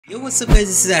Yo, what's up guys,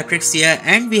 this is Atrix here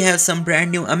and we have some brand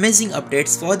new amazing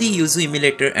updates for the Yuzu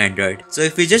Emulator Android. So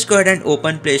if we just go ahead and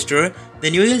open Play Store,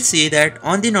 then you will see that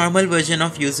on the normal version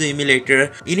of Yuzu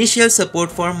Emulator, initial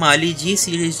support for Mali G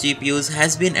series GPUs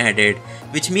has been added,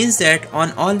 which means that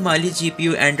on all Mali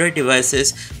GPU Android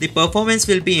devices, the performance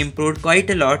will be improved quite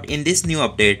a lot in this new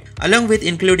update, along with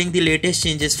including the latest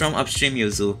changes from upstream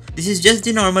Yuzu. This is just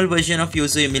the normal version of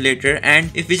Yuzu Emulator,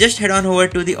 and if we just head on over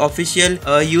to the official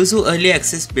Yuzu Early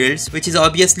Access builds, which is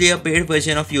obviously a paid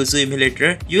version of Yuzu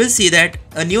Emulator, you will see that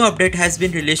a new update has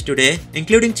been released today,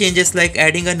 including changes like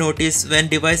adding a notice when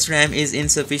device RAM is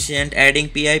insufficient, adding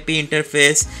PIP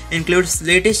interface, includes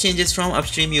latest changes from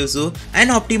upstream Yuzu, and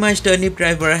optimized turnip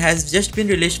driver has just been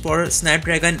released for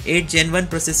Snapdragon 8 Gen 1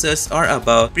 processors or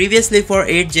above. Previously for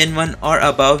 8 Gen 1 or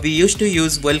above, we used to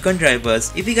use Vulkan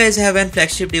drivers. If you guys have a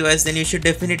flagship device, then you should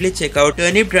definitely check out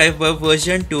turnip driver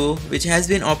version 2, which has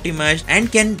been optimized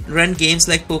and can run games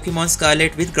like Pokemon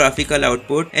Scarlet with graphical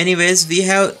output. Anyways, we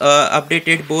have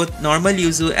updated both normal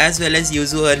Yuzu as well as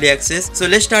Yuzu Early Access. So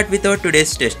let's start with our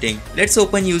today's testing. Let's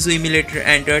open Yuzu Emulator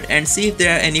Android and see if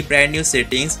there are any brand new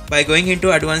settings. By going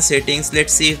into advanced settings,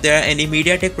 let's see if there are any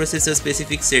MediaTek processor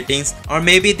specific settings, or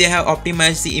maybe they have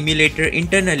optimized the emulator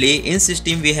internally. In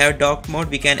system we have dock mode,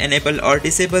 we can enable or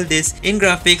disable this. In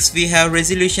graphics we have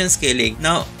resolution scaling.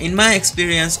 Now in my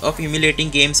experience of emulating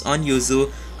games on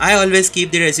Yuzu, I always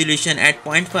keep the resolution at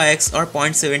 0.5x or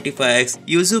 0.75x.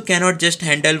 Yuzu cannot just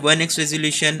handle 1x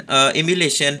resolution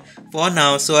emulation for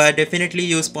now, so I definitely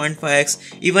use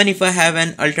 0.5x. Even if I have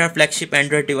an ultra flagship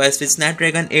Android device with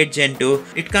Snapdragon 8 Gen 2,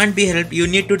 it can't be helped, you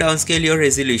need to downscale your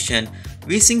resolution.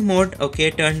 VSync mode, okay,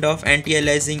 turned off.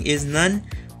 Anti-aliasing is none.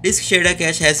 Disk shader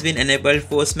cache has been enabled,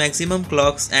 force maximum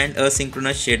clocks and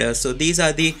asynchronous shader. So these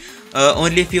are the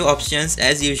only few options.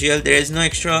 As usual, there is no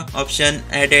extra option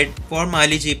added for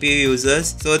Mali GPU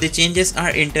users, so the changes are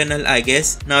internal, I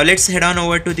guess. Now let's head on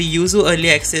over to the Yuzu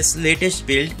Early Access latest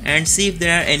build and see if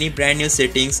there are any brand new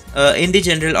settings. In the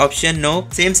general option, no,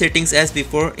 same settings as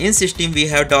before. In system we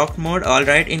have dock mode,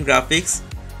 alright. In graphics,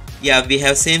 yeah, we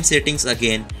have same settings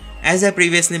again. As I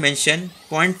previously mentioned,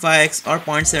 0.5x or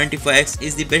 0.75x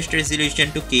is the best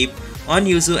resolution to keep on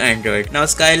Yuzu Android. Now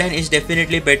Skyline is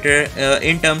definitely better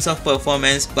in terms of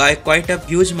performance by quite a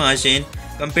huge margin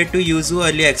compared to Yuzu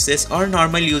Early Access or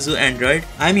normal Yuzu Android.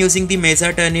 I'm using the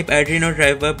Mesa Turnip Adreno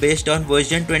driver based on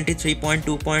version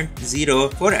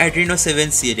 23.2.0 for Adreno 7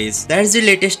 series. That's the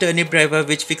latest turnip driver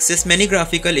which fixes many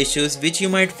graphical issues which you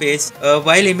might face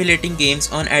while emulating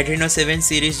games on Adreno 7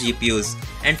 series GPUs.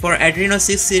 And for Adreno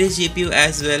 6 series GPU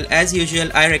as well, as usual,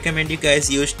 I recommend you guys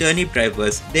use turnip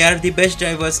drivers. They are the best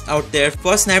drivers out there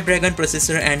for Snapdragon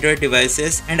processor Android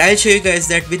devices, and I'll show you guys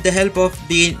that with the help of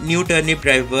the new turnip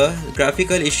driver,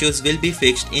 graphical issues will be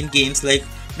fixed in games like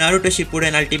Naruto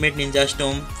Shippuden Ultimate Ninja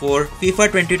Storm 4,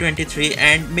 FIFA 2023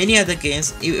 and many other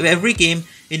games. Every game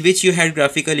in which you had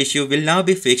graphical issue will now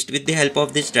be fixed with the help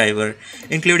of this driver,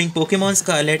 including Pokemon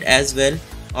Scarlet as well,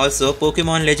 also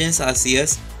Pokemon Legends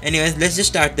Arceus. Anyways, let's just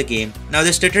start the game. Now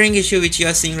the stuttering issue which you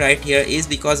are seeing right here is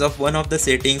because of one of the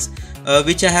settings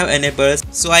which I have enabled,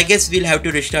 so I guess we'll have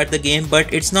to restart the game,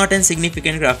 but it's not a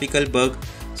significant graphical bug.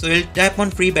 So we'll tap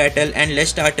on free battle and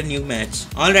let's start a new match.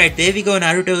 Alright, there we go,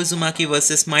 Naruto Uzumaki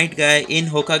versus Might Guy in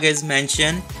Hokage's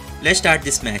mansion. Let's start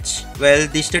this match. Well,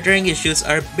 the stuttering issues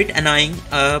are a bit annoying,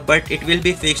 but it will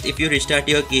be fixed if you restart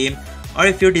your game or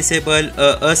if you disable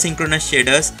asynchronous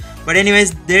shaders. But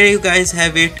anyways, there you guys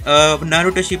have it,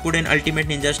 Naruto Shippuden Ultimate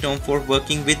Ninja Storm 4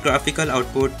 working with graphical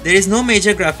output. There is no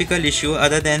major graphical issue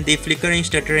other than the flickering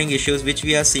stuttering issues which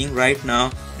we are seeing right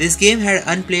now. This game had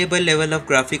unplayable level of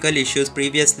graphical issues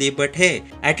previously, but hey,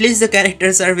 at least the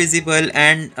characters are visible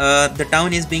and the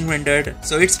town is being rendered,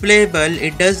 so it's playable.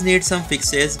 It does need some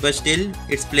fixes, but still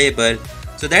it's playable.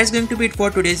 So that's going to be it for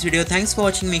today's video. Thanks for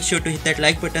watching. Make sure to hit that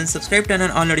like button, subscribe, turn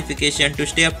on all notifications to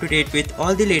stay up to date with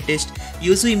all the latest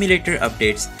Yuzu Emulator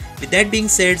updates. With that being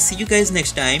said, see you guys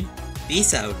next time.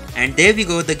 Peace out. And there we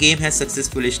go, the game has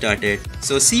successfully started.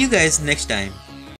 So see you guys next time.